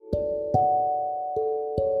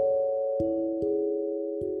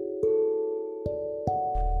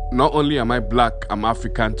Not only am I black, I'm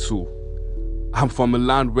African too. I'm from a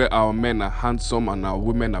land where our men are handsome and our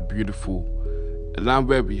women are beautiful. A land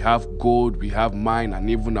where we have gold, we have mine, and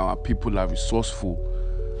even our people are resourceful.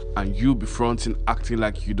 And you be fronting, acting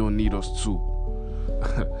like you don't need us too.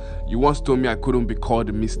 You once told me I couldn't be called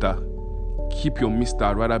a mister. Keep your mister,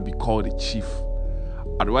 I'd rather be called a chief.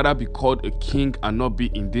 I'd rather be called a king and not be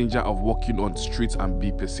in danger of walking on the streets and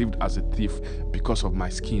be perceived as a thief because of my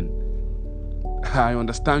skin. I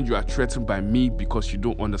understand you are threatened by me because you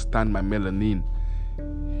don't understand my melanin.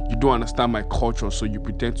 You don't understand my culture, so you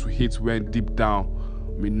pretend to hate when deep down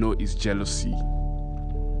we know it's jealousy.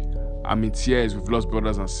 I'm in tears, we've lost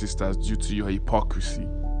brothers and sisters due to your hypocrisy.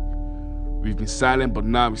 We've been silent, but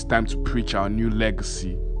now it's time to preach our new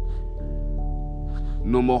legacy.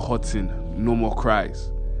 No more hurting, no more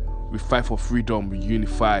cries. We fight for freedom, we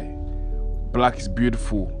unify. Black is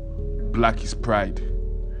beautiful, black is pride.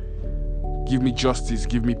 Give me justice,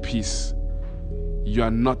 give me peace. You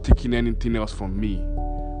are not taking anything else from me,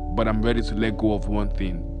 but I'm ready to let go of one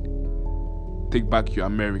thing. Take back your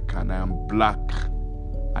American. I am black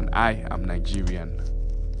and I am Nigerian.